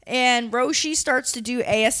 and Roshi starts to do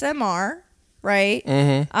ASMR. Right?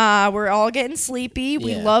 Mm-hmm. We're all getting sleepy.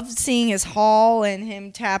 We Yeah. love seeing his haul and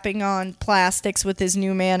him tapping on plastics with his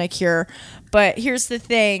new manicure. But here's the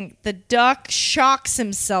thing. The duck shocks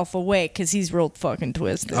himself awake because he's real fucking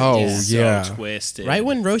twisted. Oh, yeah. So twisted. Right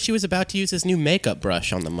when Roshi was about to use his new makeup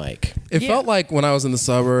brush on the mic. It Yeah. felt like when I was in the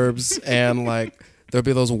suburbs and, like, there'd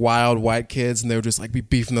be those wild white kids and they would just, like, be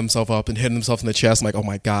beefing themselves up and hitting themselves in the chest. I'm like, oh,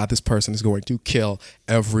 my God, this person is going to kill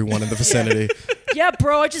everyone in the vicinity. Yeah,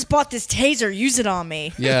 bro, I just bought this taser. Use it on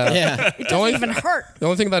me. Yeah. Yeah. It doesn't even hurt. The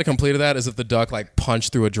only thing that completed that is if the duck, like,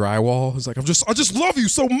 punched through a drywall. It's like, I just love you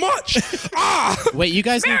so much. Ah! Wait, you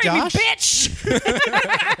guys knew Marry me, Josh?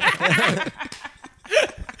 bitch.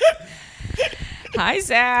 Hi,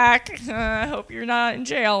 Zach. I hope you're not in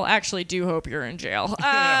jail. Actually, do hope you're in jail.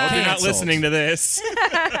 I hope you're not Canceled. listening to this.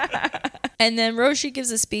 And then Roshi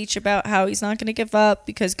gives a speech about how he's not going to give up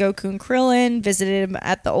because Goku and Krillin visited him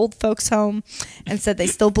at the old folks' home and said they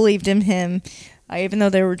still believed in him, even though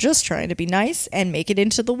they were just trying to be nice and make it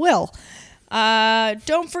into the will.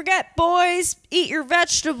 Don't forget, boys, eat your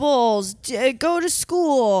vegetables, go to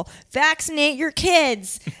school, vaccinate your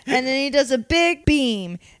kids. And then he does a big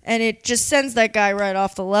beam, and it just sends that guy right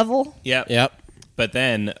off the level, Yep. But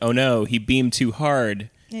then, oh no, he beamed too hard,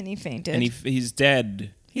 and he fainted. and he's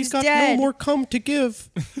dead. He's got dead. no more cum to give.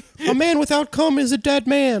 A man without cum is a dead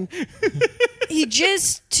man. He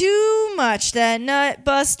jizzed too much. That nut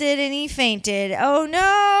busted and he fainted. Oh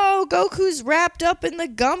no! Goku's wrapped up in the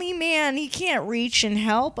gummy man. He can't reach and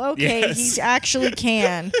help. Okay, Yes. he actually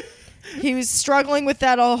can. He was struggling with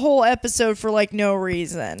that a whole episode for like no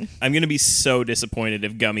reason. I'm going to be so disappointed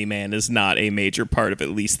if Gummy Man is not a major part of at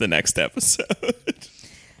least the next episode.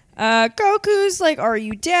 Goku's like, "Are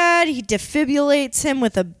you dead?" He defibrillates him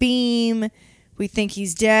with a beam. We think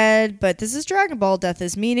he's dead, but this is Dragon Ball. Death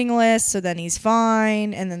is meaningless, so then he's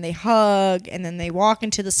fine, and then they hug, and then they walk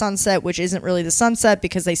into the sunset, which isn't really the sunset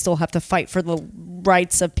because they still have to fight for the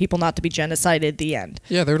rights of people not to be genocided. The end.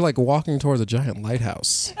 Yeah, they're like walking towards a giant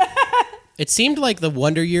lighthouse. It seemed like the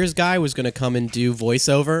Wonder Years guy was going to come and do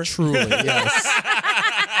voiceover. Truly, yes.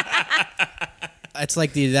 That's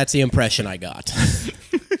that's the impression I got.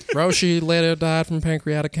 Roshi later died from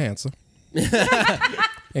pancreatic cancer.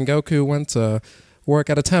 And Goku went to work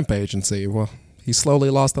at a temp agency. Well, he slowly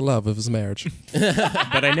lost the love of his marriage.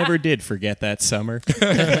 But I never did forget that summer.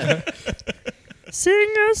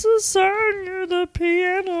 Sing us a song, you're the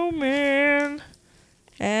piano man.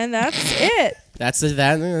 And that's it. That's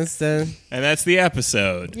the. And that's the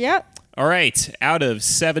episode. Yep. All right, out of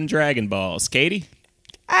 7 Dragon Balls. Katie?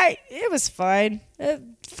 It was fine.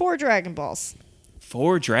 4 Dragon Balls.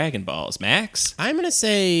 4 Dragon Balls. Max? I'm going to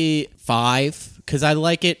say 5 because I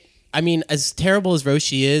like it. I mean, as terrible as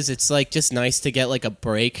Roshi is, it's like just nice to get like a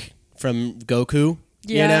break from Goku.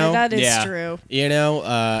 Yeah, you know? that is Yeah. true. You know,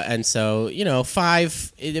 and so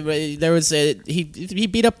 5. There was he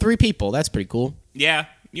beat up 3 people. That's pretty cool. Yeah,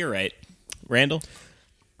 you're right. Randall?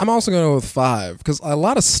 I'm also going to go with 5 because a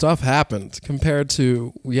lot of stuff happened compared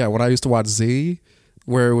to, when I used to watch Z,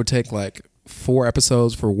 where it would take like 4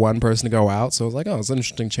 episodes for one person to go out. So it was like, it's an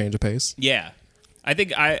interesting change of pace. Yeah. I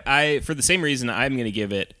think I for the same reason, I'm going to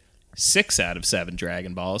give it 6 out of 7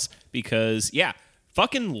 Dragon Balls because,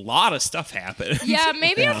 fucking lot of stuff happened. Yeah,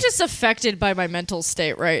 maybe I'm just affected by my mental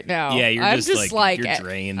state right now. Yeah, you're I'm just like, you're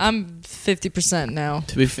drained. I'm 50% now.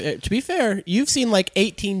 To be fair, you've seen like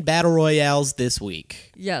 18 battle royales this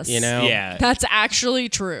week. Yes. You know? Yeah. That's actually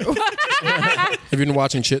true. Have you been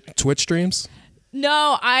watching Twitch streams?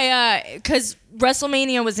 No, because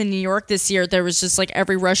WrestleMania was in New York this year. There was just like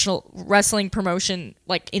every wrestling promotion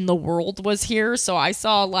like in the world was here. So I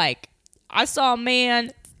saw a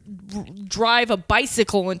man drive a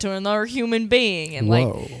bicycle into another human being, and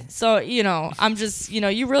Whoa. so I'm just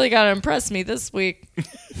you really got to impress me this week,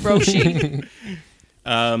 Roshi.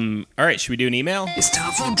 All right, should we do an email? It's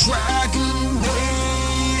time for Dragon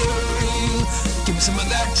Mail. Give me some of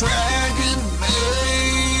that Dragon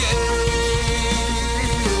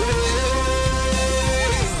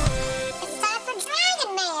It's time for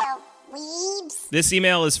Dragon Mail, weebs. This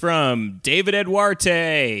email is from David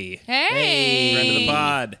Eduarte. Hey, Friend of the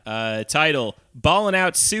pod. Title, Ballin'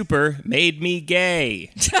 Out Super Made Me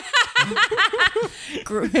Gay.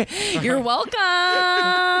 you're welcome.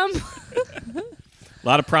 A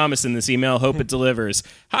lot of promise in this email. Hope it delivers.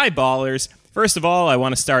 Hi, ballers. First of all, I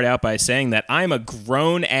want to start out by saying that I'm a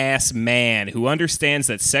grown-ass man who understands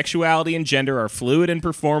that sexuality and gender are fluid and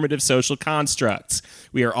performative social constructs.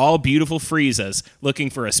 We are all beautiful Friezas looking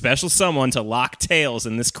for a special someone to lock tails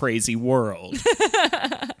in this crazy world.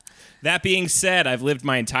 That being said, I've lived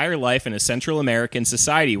my entire life in a Central American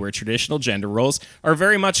society where traditional gender roles are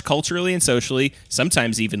very much culturally and socially,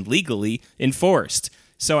 sometimes even legally, enforced.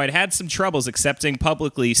 So I'd had some troubles accepting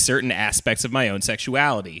publicly certain aspects of my own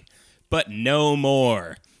sexuality. But no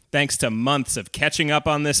more. Thanks to months of catching up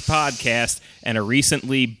on this podcast and a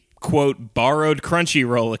recently, quote, borrowed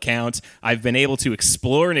Crunchyroll account, I've been able to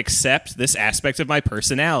explore and accept this aspect of my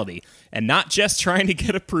personality, and not just trying to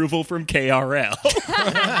get approval from KRL.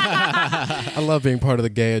 I love being part of the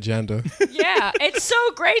gay agenda. Yeah, it's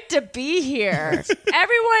so great to be here.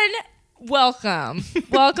 Everyone, welcome.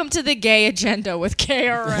 Welcome to the gay agenda with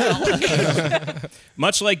KRL.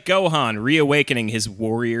 Much like Gohan reawakening his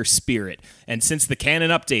warrior spirit, and since the canon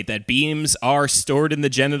update that beams are stored in the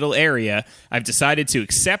genital area, I've decided to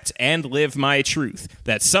accept and live my truth,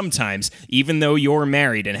 that sometimes, even though you're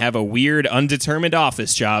married and have a weird, undetermined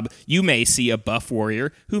office job, you may see a buff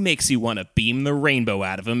warrior who makes you want to beam the rainbow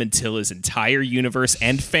out of him until his entire universe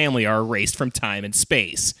and family are erased from time and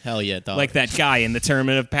space. Hell yeah, dog. Like that guy in the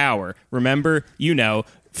Tournament of Power. Remember? You know,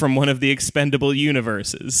 from one of the expendable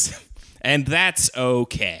universes. And that's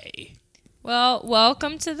okay. Well,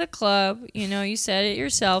 welcome to the club. You said it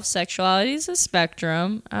yourself. Sexuality is a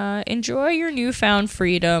spectrum. Enjoy your newfound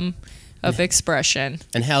freedom of expression.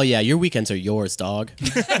 And hell yeah, your weekends are yours, dog.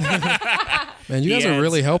 Man, you guys are Yes.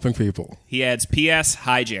 really helping people. He adds, P.S.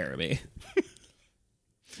 Hi, Jeremy.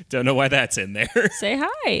 Don't know why that's in there. Say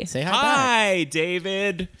hi. Say hi back. Hi,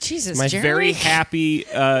 David. Jesus, My Jeremy.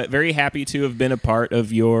 Very happy to have been a part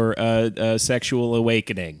of your sexual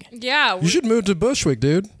awakening. Yeah. You should move to Bushwick,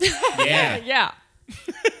 dude. Yeah. Yeah.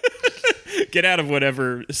 Get out of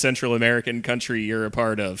whatever Central American country you're a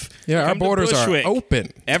part of. Yeah, our Come to borders are Bushwick.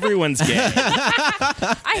 open. Everyone's gay.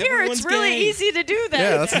 I hear Everyone's it's really gay. easy to do that.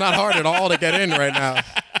 Yeah, that's not hard at all to get in right now.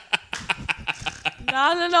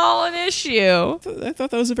 Not at all an issue. I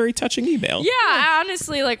thought that was a very touching email. Yeah,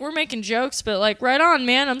 honestly, we're making jokes, but right on,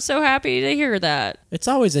 man. I'm so happy to hear that. It's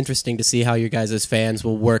always interesting to see how your guys' fans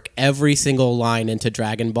will work every single line into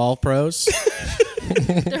Dragon Ball Pros.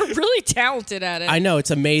 They're really talented at it. I know,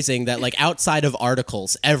 it's amazing that like outside of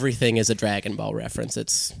articles, everything is a Dragon Ball reference.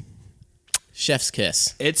 It's chef's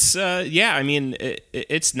kiss. It's I mean,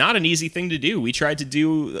 it's not an easy thing to do. We tried to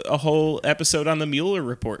do a whole episode on the Mueller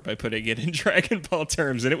report by putting it in Dragon Ball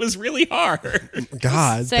terms, and it was really hard.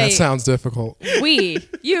 God, Say- that sounds difficult.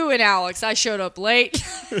 You and Alex, I showed up late.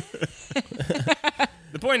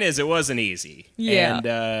 The point is, it wasn't easy. Yeah.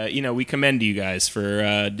 And, we commend you guys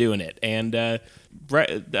for doing it. And, I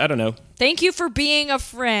don't know. Thank you for being a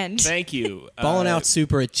friend. Thank you.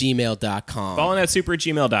 ballingoutsuper@gmail.com.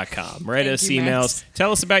 ballingoutsuper@gmail.com. Write Thank us you, emails. Max.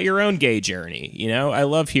 Tell us about your own gay journey. I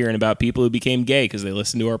love hearing about people who became gay because they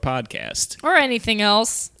listened to our podcast. Or anything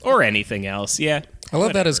else. Or anything else, yeah. I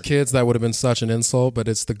love that as kids that would have been such an insult, but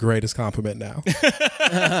it's the greatest compliment now.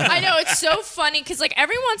 I know, it's so funny because, like,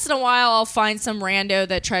 every once in a while I'll find some rando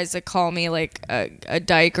that tries to call me, like, a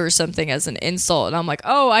dyke or something as an insult. And I'm like,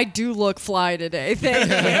 oh, I do look fly today. Thank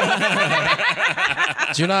you.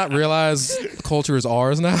 Do you not realize culture is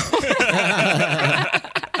ours now?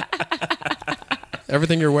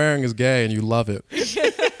 Everything you're wearing is gay and you love it.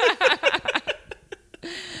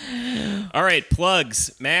 All right,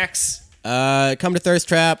 plugs. Max. Come to Thirst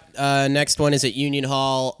Trap. Next one is at Union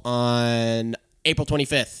Hall on April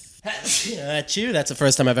 25th. Achoo, that's the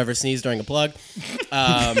first time I've ever sneezed during a plug.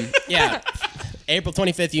 Yeah. April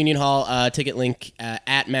 25th, Union Hall. Ticket link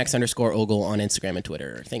at Max_Ogle on Instagram and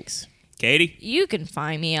Twitter. Thanks. Katie. You can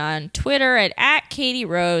find me on Twitter at Katie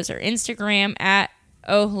Rose or Instagram at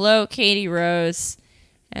Oh Hello Katie Rose.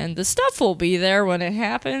 And the stuff will be there when it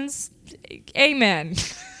happens. Amen.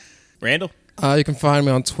 Randall. You can find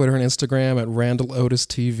me on Twitter and Instagram at Randall Otis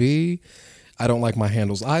TV. I don't like my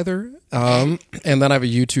handles either. And then I have a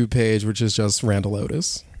YouTube page, which is just Randall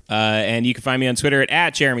Otis. And you can find me on Twitter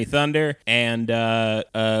at Jeremy Thunder. And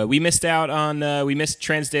we missed out on we missed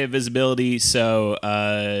Trans Day of Visibility, so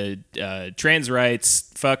trans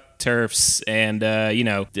rights, fuck TERFs, and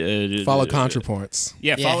Follow ContraPoints.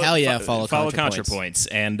 Yeah, follow ContraPoints,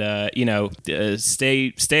 and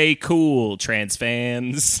stay cool, trans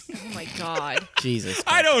fans. Oh my God. Jesus.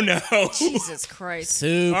 I don't know. Jesus Christ.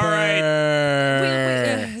 Super. All right.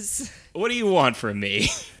 Yes. What do you want from me?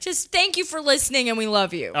 Just thank you for listening and we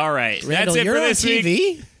love you. All right, Randall, that's it you're for on this week.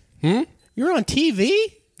 TV? You're on TV?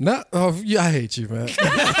 No, yeah, I hate you, man.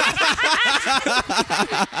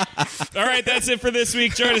 All right, that's it for this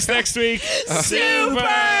week. Join us next week.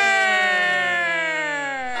 Super!